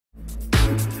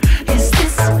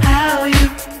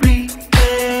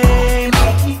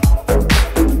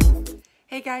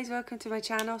guys, welcome to my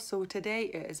channel. So today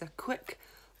it is a quick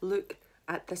look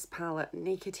at this palette,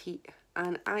 Naked Heat,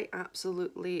 and I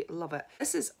absolutely love it.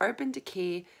 This is Urban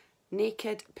Decay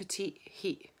Naked Petite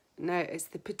Heat. Now it's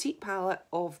the petite palette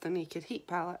of the Naked Heat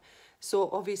palette. So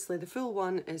obviously the full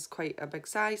one is quite a big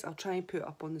size. I'll try and put it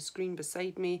up on the screen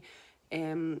beside me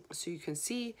so you can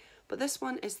see. But this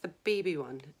one is the baby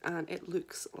one and it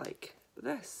looks like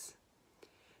this.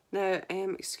 Now,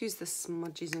 excuse the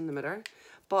smudges in the mirror,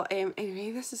 but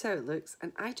anyway, this is how it looks,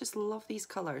 and I just love these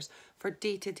colours for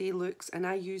day-to-day looks, and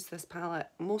I use this palette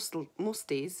most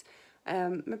days,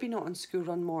 maybe not on school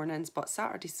run mornings, but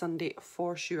Saturday, Sunday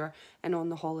for sure, and on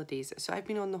the holidays. So I've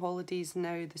been on the holidays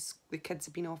now, the kids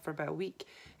have been off for about a week,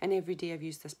 and every day I've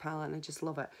used this palette, and I just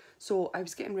love it. So I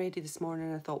was getting ready this morning,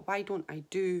 and I thought, why don't I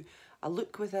do a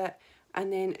look with it,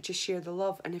 and then just share the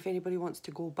love. And if anybody wants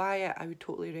to go buy it, I would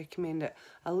totally recommend it.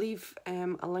 I'll leave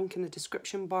a link in the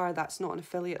description bar. That's not an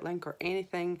affiliate link or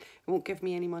anything. It won't give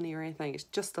me any money or anything. It's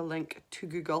just a link to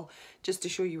Google just to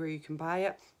show you where you can buy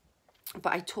it.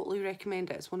 But I totally recommend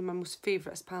it. It's one of my most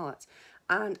favourite palettes.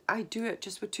 And I do it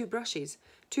just with two brushes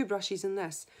in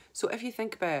this. So if you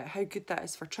think about how good that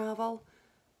is for travel,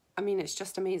 I mean, it's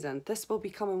just amazing. This will be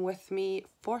coming with me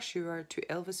for sure to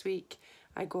Elvis Week.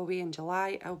 I go away in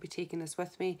July, I'll be taking this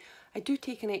with me. I do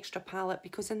take an extra palette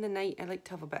because in the night I like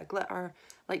to have a bit of glitter,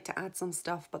 I like to add some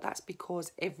stuff, but that's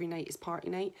because every night is party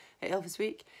night at Elvis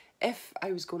Week. If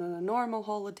I was going on a normal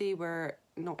holiday where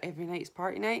not every night is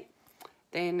party night,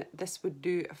 then this would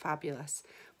do fabulous.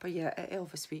 But yeah, at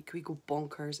Elvis Week we go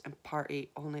bonkers and party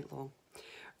all night long.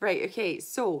 Right, okay,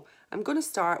 so I'm going to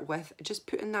start with just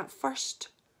putting that first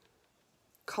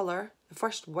colour, the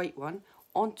first white one,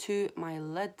 onto my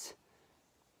lid.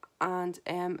 And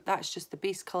that's just the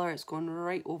base colour. It's going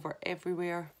right over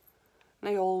everywhere. And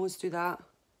I always do that.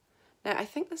 Now, I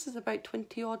think this is about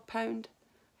 £20 odd. I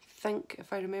think,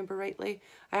 if I remember rightly.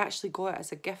 I actually got it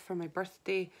as a gift for my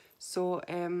birthday. So,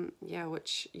 yeah,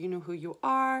 which you know who you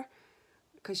are,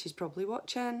 because she's probably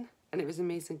watching. And it was an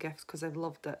amazing gift because I've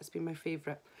loved it. It's been my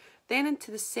favourite. Then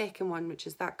into the second one, which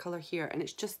is that colour here. And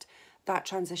it's just that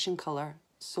transition colour.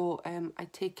 So, I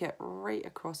take it right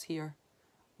across here.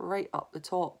 Right up the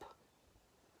top.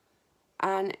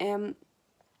 And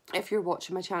if you're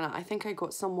watching my channel, I think I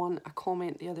got someone a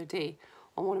comment the other day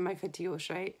on one of my videos,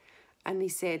 right? And they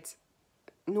said,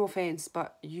 no offence,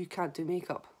 but you can't do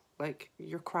makeup. Like,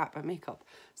 you're crap at makeup.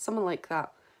 Someone like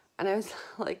that. And I was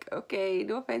like, okay,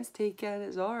 no offence taken,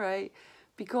 it's alright.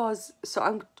 Because, so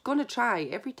I'm going to try,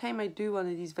 every time I do one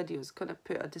of these videos, going to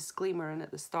put a disclaimer in at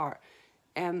the start.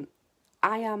 I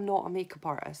am not a makeup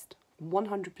artist.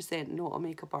 100% not a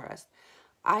makeup artist.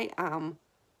 I am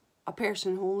a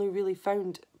person who only really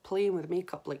found playing with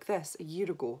makeup like this a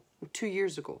year ago, 2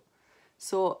 years ago.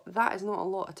 So that is not a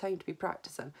lot of time to be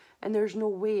practicing. And there's no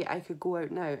way I could go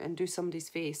out now and do somebody's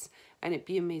face and it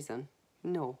be amazing.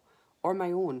 No. Or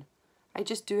my own. I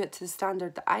just do it to the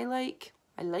standard that I like.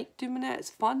 I like doing it.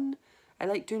 It's fun. I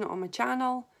like doing it on my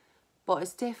channel. But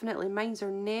it's definitely, mines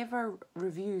are never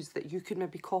reviews that you could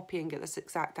maybe copy and get this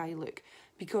exact eye look,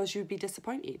 because you'd be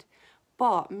disappointed.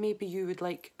 But maybe you would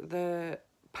like the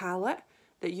palette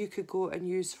that you could go and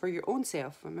use for your own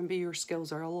self. And maybe your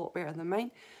skills are a lot better than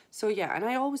mine. So yeah, and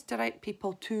I always direct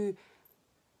people to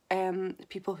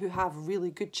people who have really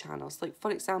good channels. Like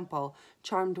for example,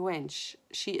 Charmed Wench.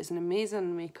 She is an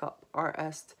amazing makeup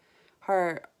artist.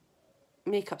 Her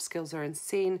makeup skills are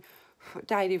insane.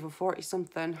 Diary of a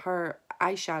 40-something, her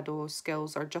eyeshadow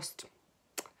skills are just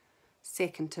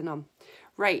second to none.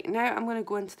 Right, now I'm going to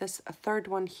go into this a third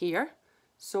one here.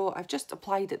 So I've just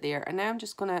applied it there, and now I'm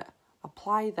just going to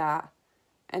apply that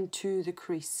into the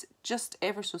crease, just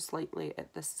ever so slightly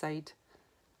at this side.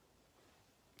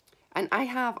 And I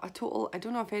have a total, I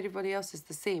don't know if everybody else is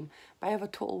the same, but I have a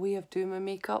total way of doing my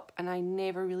makeup, and I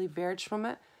never really verge from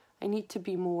it. I need to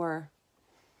be more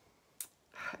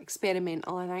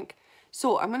experimental, I think.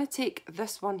 So I'm going to take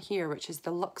this one here, which is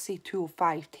the Luxie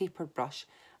 205 tapered brush,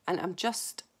 and I'm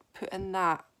just putting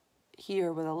that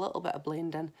here with a little bit of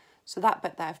blending. So that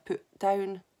bit that I've put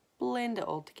down, blend it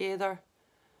all together,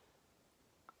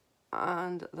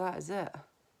 and that is it.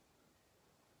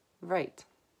 Right.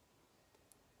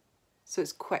 So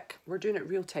it's quick. We're doing it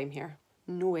real time here.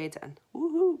 No editing.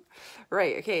 Woohoo!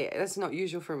 Right, okay, that's not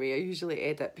usual for me. I usually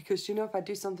edit because, you know, if I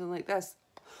do something like this,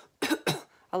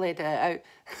 I'll edit it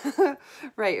out.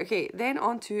 Right, okay, then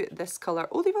on to this colour.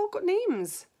 Oh, they've all got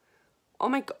names. Oh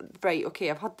my god. Right, okay,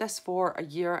 I've had this for a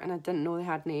year and I didn't know they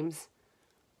had names.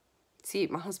 See,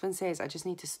 my husband says I just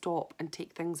need to stop and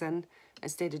take things in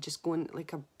instead of just going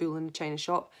like a bull in a china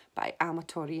shop. But I am a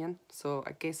Taurian, so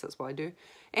I guess that's what I do.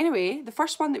 Anyway, the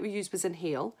first one that we used was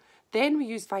Inhale. Then we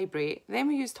used Vibrate. Then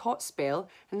we used Hot Spell.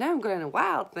 And now I'm going in a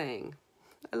Wild Thing.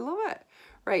 I love it.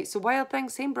 Right, so Wild Thing,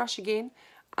 same brush again.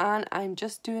 And I'm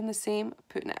just doing the same,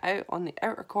 putting it out on the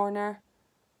outer corner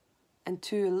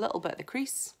into a little bit of the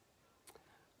crease.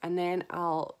 And then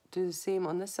I'll do the same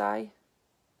on this eye.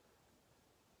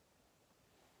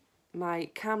 My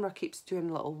camera keeps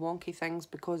doing little wonky things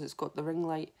because it's got the ring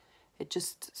light. It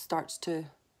just starts to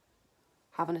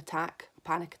have an attack, a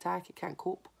panic attack, it can't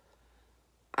cope.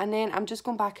 And then I'm just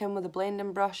going back in with a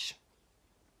blending brush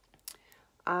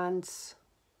and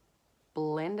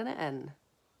blending it in.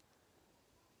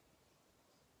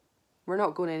 We're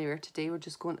not going anywhere today, we're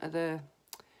just going to the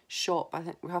shop. I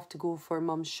think we have to go for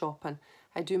Mum's shopping.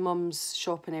 I do Mum's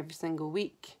shopping every single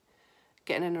week,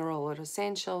 getting in her all her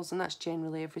essentials, and that's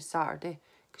generally every Saturday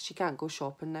because she can't go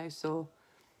shopping now, so...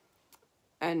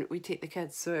 And we take the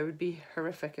kids, so it would be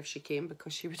horrific if she came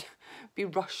because she would be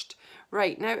rushed.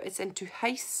 Right, now it's into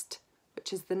Heist,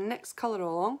 which is the next colour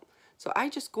along. So I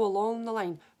just go along the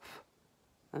line,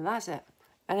 and that's it.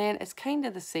 And then it's kind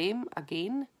of the same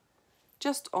again,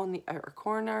 just on the outer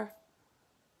corner.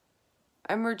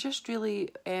 And we're just really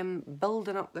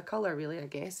building up the colour, really, I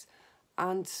guess,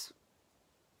 and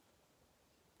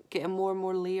getting more and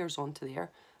more layers onto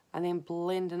there, and then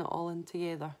blending it all in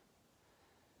together.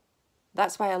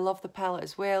 That's why I love the palette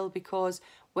as well, because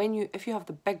if you have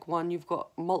the big one, you've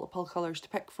got multiple colours to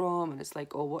pick from, and it's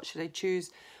like, oh, what should I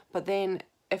choose? But then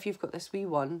if you've got this wee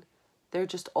one, they're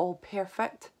just all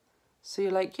perfect. So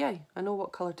you're like, yeah, I know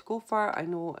what colour to go for, I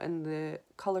know in the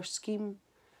colour scheme,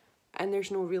 and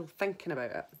there's no real thinking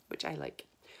about it, which I like.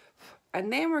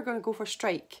 And then we're going to go for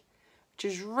Strike, which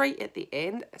is right at the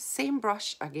end, same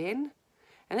brush again,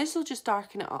 and this will just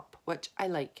darken it up, which I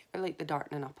like. I like the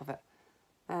darkening up of it.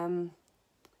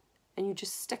 And you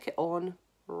just stick it on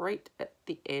right at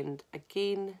the end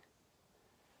again,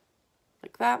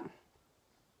 like that.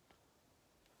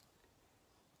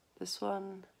 This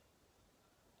one.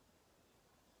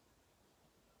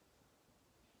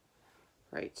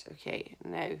 Right, okay,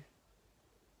 now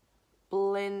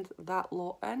blend that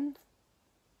lot in.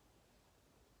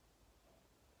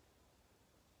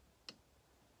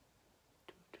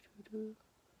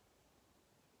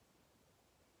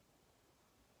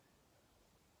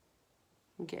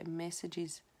 I'm getting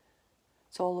messages.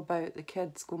 It's all about the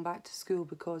kids going back to school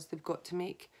because they've got to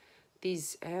make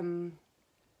these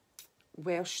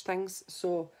Welsh things.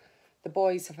 So the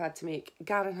boys have had to make,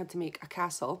 Garen had to make a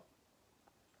castle,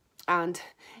 and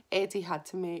Eddie had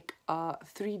to make a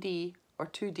 3D or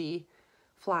 2D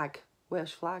flag,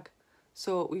 Welsh flag.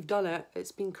 So we've done it,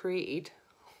 it's been created.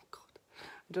 Oh God,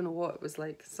 I don't know what it was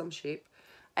like, some shape.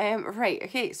 Right,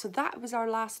 okay, so that was our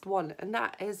last one, and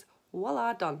that is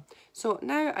voila, done. So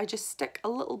now I just stick a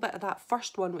little bit of that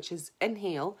first one, which is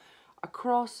Inhale,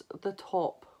 across the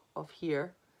top of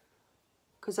here,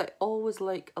 because I always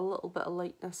like a little bit of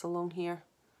lightness along here.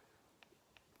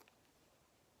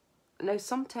 Now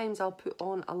sometimes I'll put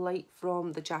on a light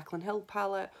from the Jaclyn Hill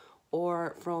palette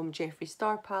or from Jeffree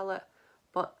Star palette,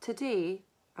 but today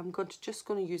I'm just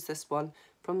going to use this one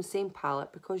from the same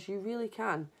palette because you really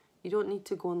can. You don't need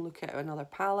to go and look at another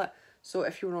palette. So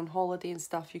if you were on holiday and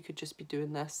stuff, you could just be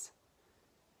doing this.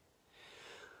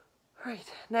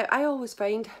 Right, now I always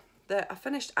find that a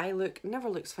finished eye look never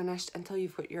looks finished until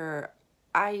you've got your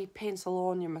eye pencil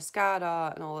on, your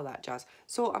mascara and all of that jazz.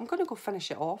 So I'm going to go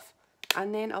finish it off,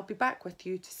 and then I'll be back with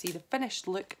you to see the finished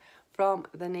look from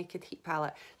the Naked Heat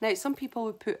palette. Now some people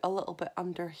would put a little bit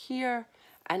under here,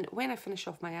 and when I finish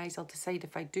off my eyes I'll decide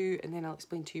if I do, and then I'll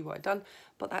explain to you what I've done.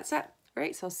 But that's it.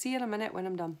 Right, so I'll see you in a minute when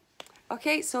I'm done.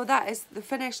 Okay, so that is the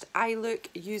finished eye look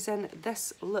using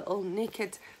this little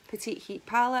Naked Petite Heat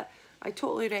palette. I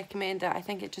totally recommend it. I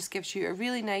think it just gives you a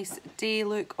really nice day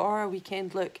look or a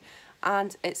weekend look,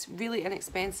 and it's really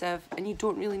inexpensive, and you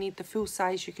don't really need the full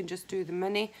size, you can just do the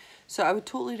mini. So I would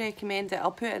totally recommend it.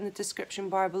 I'll put it in the description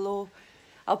bar below.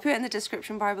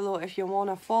 If you want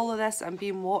to follow this. I'm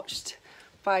being watched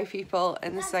by people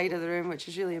in the side of the room, which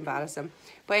is really embarrassing.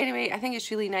 But anyway, I think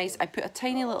it's really nice. I put a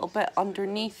tiny little bit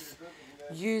underneath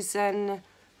using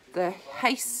the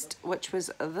Heist, which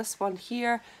was this one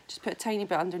here. Just put a tiny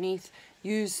bit underneath.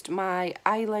 Used my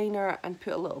eyeliner and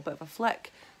put a little bit of a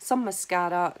flick. Some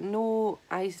mascara. No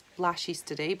eyelashes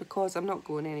today because I'm not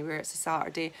going anywhere. It's a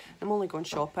Saturday. I'm only going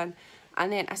shopping.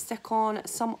 And then I stick on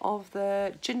some of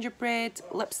the gingerbread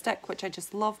lipstick, which I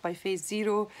just love, by Phase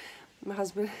Zero. My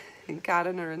husband and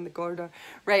Karen are in the corner.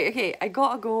 Right, okay, I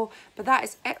gotta go. But that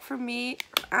is it from me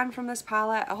and from this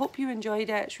palette. I hope you enjoyed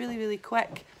it. It's really, really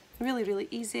quick, really, really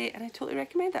easy, and I totally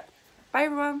recommend it. Bye,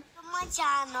 everyone. On my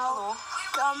channel,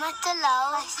 comment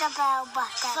below, press the bell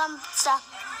button, thumbs up.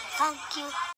 Thank you.